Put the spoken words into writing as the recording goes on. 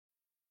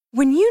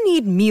When you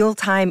need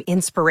mealtime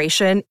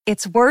inspiration,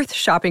 it's worth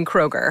shopping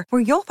Kroger,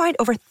 where you'll find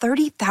over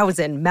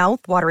 30,000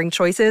 mouth-watering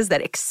choices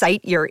that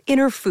excite your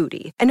inner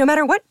foodie. And no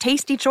matter what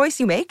tasty choice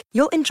you make,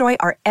 you'll enjoy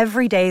our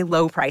everyday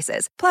low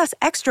prices, plus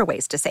extra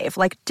ways to save,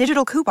 like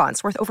digital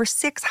coupons worth over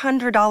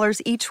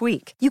 $600 each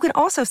week. You can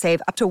also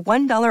save up to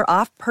 $1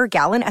 off per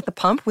gallon at the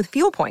pump with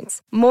fuel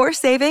points. More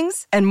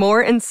savings and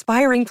more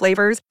inspiring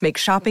flavors make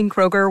shopping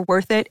Kroger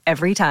worth it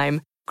every time.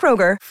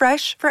 Kroger,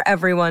 fresh for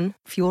everyone.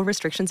 Fuel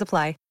restrictions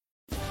apply.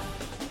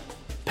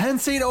 Penn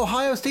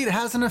State-Ohio State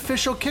has an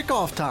official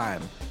kickoff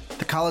time.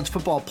 The College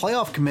Football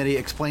Playoff Committee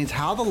explains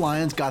how the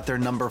Lions got their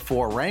number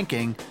 4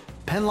 ranking.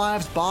 Penn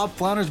Live's Bob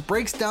Flounders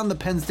breaks down the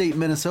Penn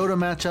State-Minnesota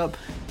matchup,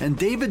 and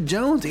David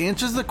Jones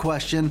answers the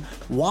question,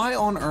 why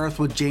on earth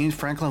would James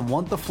Franklin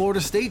want the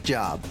Florida State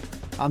job?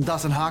 I'm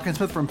Dustin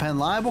Hawkinsmith from Penn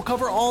Live. We'll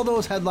cover all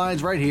those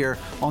headlines right here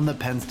on the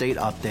Penn State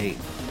Update.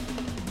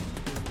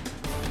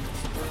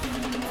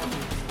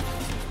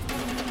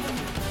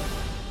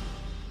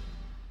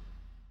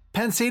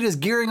 Penn State is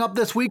gearing up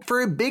this week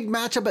for a big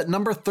matchup at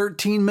number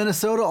 13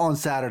 Minnesota on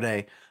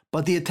Saturday,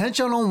 but the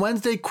attention on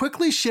Wednesday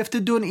quickly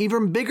shifted to an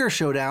even bigger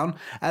showdown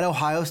at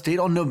Ohio State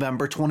on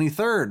November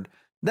 23rd.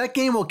 That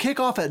game will kick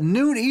off at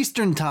noon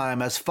Eastern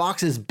Time as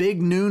Fox's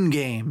big noon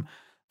game.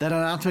 That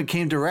announcement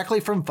came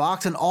directly from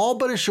Fox and all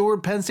but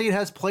assured Penn State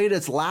has played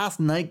its last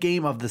night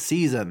game of the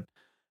season.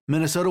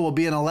 Minnesota will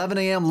be an 11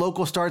 a.m.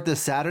 local start this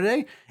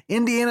Saturday.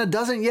 Indiana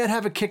doesn't yet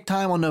have a kick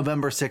time on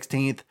November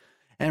 16th.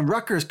 And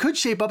Rutgers could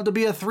shape up to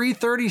be a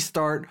 3:30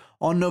 start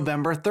on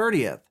November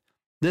 30th.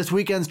 This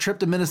weekend's trip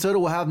to Minnesota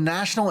will have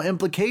national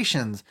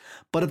implications,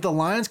 but if the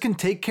Lions can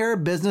take care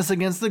of business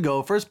against the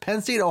Gophers,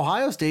 Penn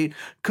State-Ohio State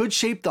could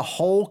shape the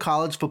whole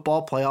college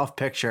football playoff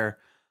picture.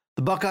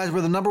 The Buckeyes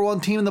were the number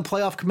 1 team in the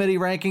playoff committee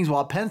rankings,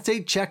 while Penn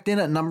State checked in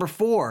at number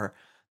 4.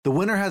 The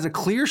winner has a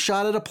clear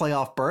shot at a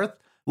playoff berth,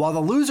 while the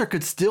loser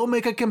could still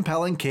make a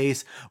compelling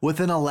case with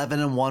an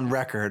 11-1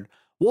 record.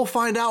 We'll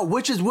find out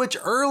which is which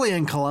early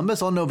in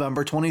Columbus on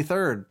November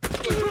 23rd.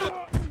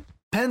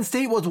 Penn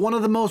State was one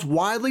of the most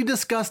widely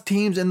discussed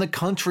teams in the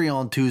country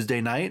on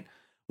Tuesday night,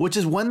 which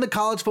is when the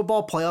College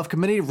Football Playoff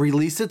Committee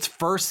released its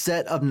first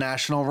set of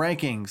national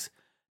rankings.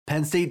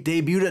 Penn State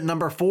debuted at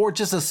number 4,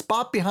 just a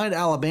spot behind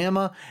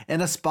Alabama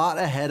and a spot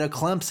ahead of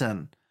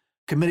Clemson.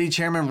 Committee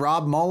Chairman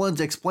Rob Mullins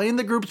explained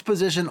the group's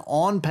position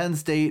on Penn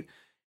State.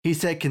 He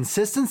said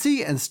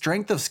consistency and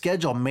strength of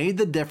schedule made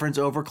the difference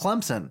over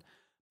Clemson.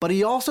 But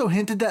he also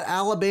hinted that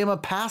Alabama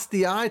passed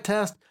the eye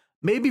test,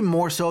 maybe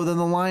more so than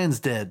the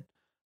Lions did.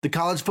 The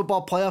College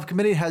Football Playoff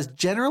Committee has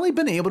generally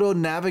been able to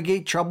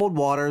navigate troubled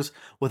waters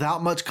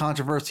without much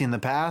controversy in the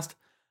past,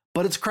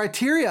 but its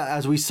criteria,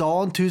 as we saw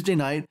on Tuesday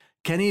night,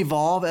 can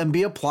evolve and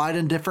be applied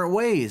in different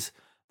ways.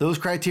 Those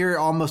criteria are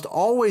almost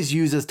always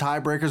used as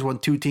tiebreakers when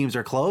 2 teams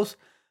are close,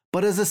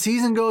 but as the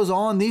season goes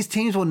on, these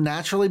teams will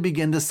naturally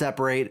begin to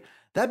separate.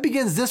 That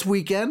begins this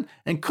weekend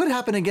and could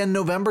happen again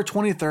November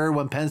 23rd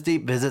when Penn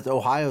State visits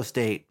Ohio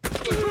State.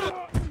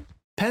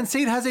 Penn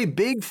State has a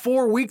big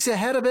 4 weeks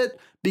ahead of it,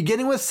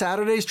 beginning with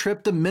Saturday's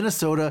trip to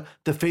Minnesota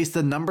to face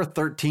the number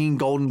 13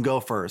 Golden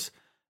Gophers.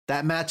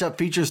 That matchup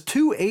features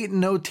 2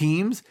 8-0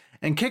 teams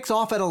and kicks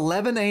off at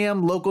 11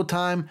 a.m. local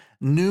time,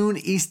 noon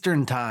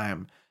Eastern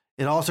Time.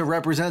 It also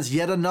represents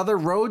yet another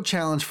road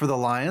challenge for the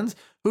Lions,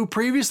 who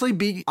previously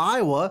beat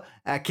Iowa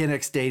at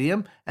Kinnick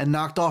Stadium and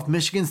knocked off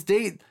Michigan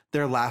State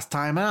their last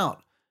time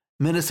out.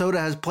 Minnesota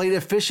has played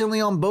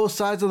efficiently on both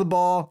sides of the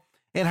ball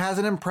and has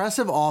an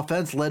impressive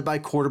offense led by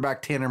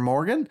quarterback Tanner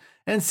Morgan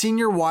and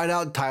senior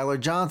wideout Tyler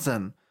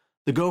Johnson.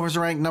 The Gophers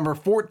are ranked number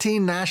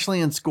 14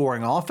 nationally in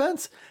scoring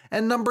offense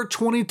and number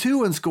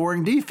 22 in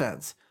scoring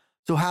defense.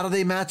 So how do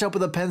they match up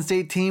with a Penn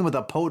State team with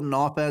a potent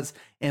offense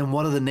and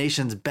one of the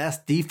nation's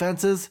best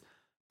defenses?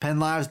 Penn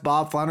Live's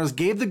Bob Flounders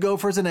gave the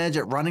Gophers an edge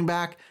at running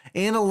back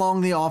and along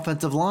the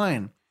offensive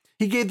line.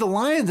 He gave the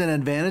Lions an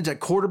advantage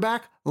at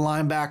quarterback,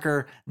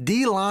 linebacker,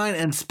 D-line,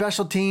 and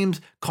special teams,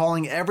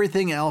 calling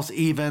everything else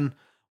even.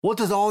 What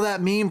does all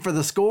that mean for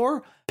the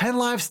score? Penn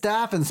Live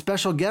staff and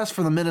special guests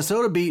from the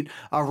Minnesota beat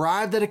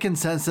arrived at a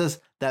consensus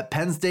that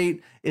Penn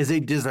State is a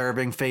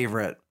deserving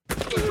favorite.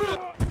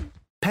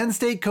 Penn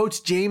State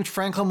coach James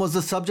Franklin was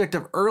the subject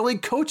of early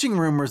coaching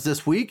rumors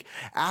this week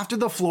after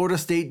the Florida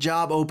State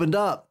job opened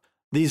up.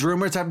 These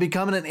rumors have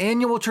become an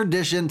annual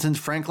tradition since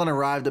Franklin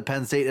arrived at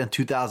Penn State in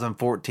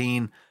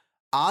 2014.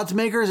 Odds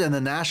makers and the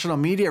national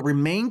media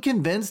remain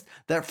convinced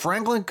that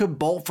Franklin could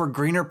bolt for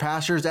greener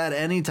pastures at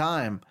any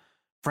time.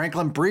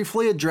 Franklin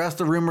briefly addressed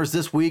the rumors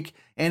this week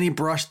and he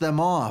brushed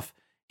them off.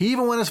 He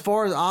even went as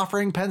far as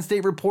offering Penn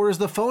State reporters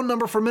the phone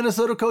number for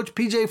Minnesota coach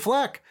PJ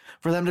Fleck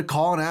for them to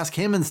call and ask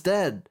him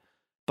instead.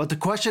 But the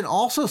question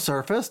also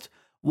surfaced,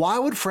 why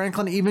would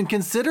Franklin even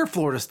consider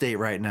Florida State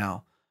right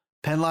now?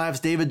 Penn Live's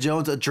David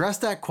Jones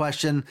addressed that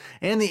question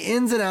and the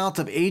ins and outs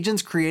of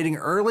agents creating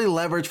early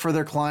leverage for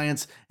their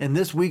clients in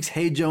this week's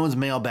Hey Jones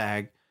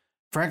mailbag.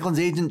 Franklin's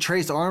agent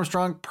Trace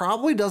Armstrong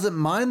probably doesn't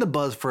mind the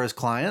buzz for his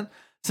client,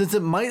 since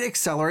it might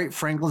accelerate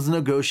Franklin's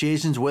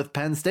negotiations with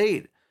Penn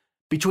State.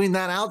 Between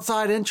that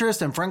outside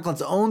interest and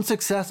Franklin's own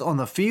success on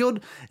the field,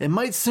 it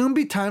might soon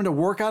be time to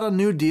work out a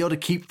new deal to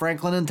keep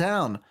Franklin in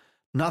town.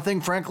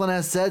 Nothing Franklin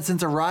has said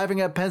since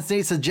arriving at Penn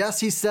State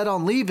suggests he's set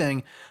on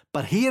leaving,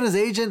 but he and his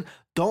agent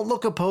don't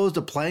look opposed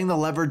to playing the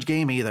leverage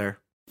game either.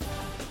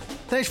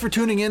 Thanks for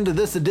tuning in to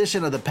this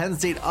edition of the Penn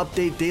State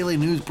Update Daily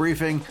News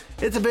Briefing.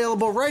 It's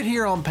available right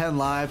here on Penn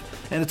Live,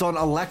 and it's on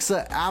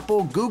Alexa,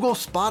 Apple, Google,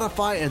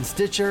 Spotify, and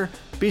Stitcher.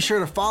 Be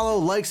sure to follow,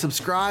 like,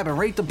 subscribe, and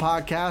rate the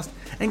podcast,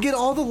 and get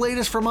all the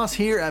latest from us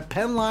here at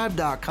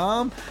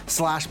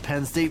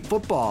PennLive.com/Penn State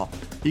Football.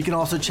 You can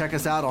also check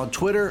us out on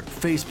Twitter,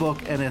 Facebook,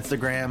 and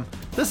Instagram.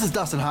 This is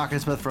Dustin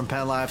Hawkinsmith from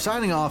Penn Live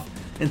signing off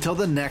until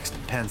the next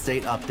Penn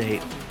State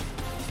Update.